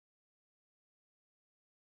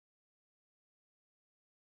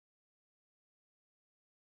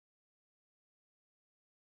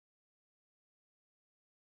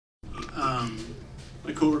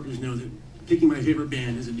my coworkers know that picking my favorite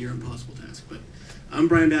band is a near impossible task. But I'm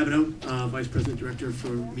Brian Babineau, Vice President Director for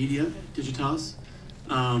Media, Digitas.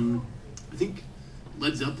 I think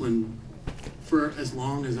Led Zeppelin, for as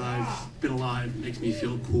long as I've been alive, makes me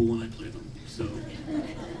feel cool when I play them. So,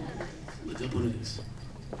 Led Zeppelin it is.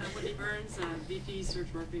 Whitney Berns, VP Search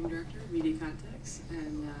Marketing Director, Media Contacts,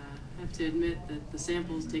 and I have to admit that the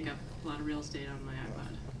samples take up a lot of real estate on my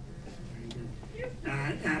iPod.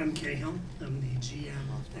 Adam Cahill, I'm the GM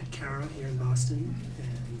at Carat here in Boston,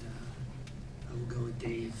 and I will go with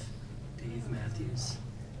Dave Matthews.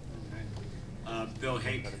 Bill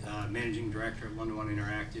Haeck, Managing Director at London One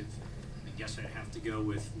Interactive. I guess I'd have to go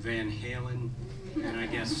with Van Halen, and I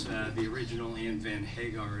guess the original and Van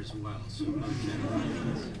Hagar as well. So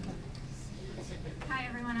Hi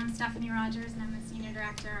everyone, I'm Stephanie Rogers, and I'm the Senior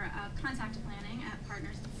Director of Contact Planning at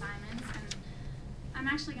PARTNERS+simons, and I'm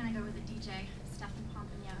actually going to go with the DJ, Stefan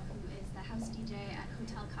Pompigno, who is the house DJ at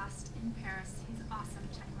Hotel Coste in Paris. He's awesome.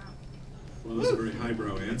 Check him out. Well, that was a very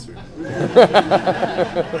highbrow answer.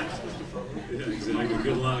 Yeah, exactly.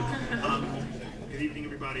 Good luck. Good evening,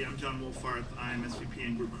 everybody. I'm John Wolfath. I'm SVP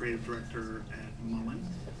and Group Creative Director at Mullen.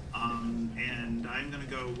 And I'm going to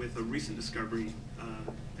go with a recent discovery,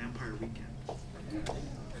 Vampire Weekend.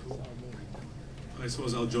 I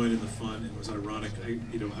suppose I'll join in the fun. It was ironic. I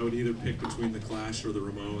would either pick between the Clash or the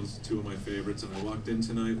Ramones, two of my favorites. And I walked in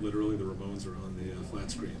tonight. Literally, the Ramones are on the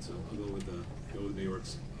flat screen, so I'll go with New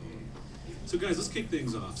York's. So guys, let's kick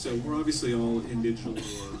things off. So we're obviously all in digital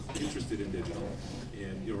or interested in digital,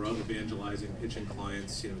 and we're out evangelizing, pitching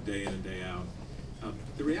clients, day in and day out.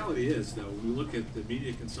 The reality is, though, when we look at the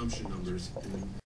media consumption numbers in the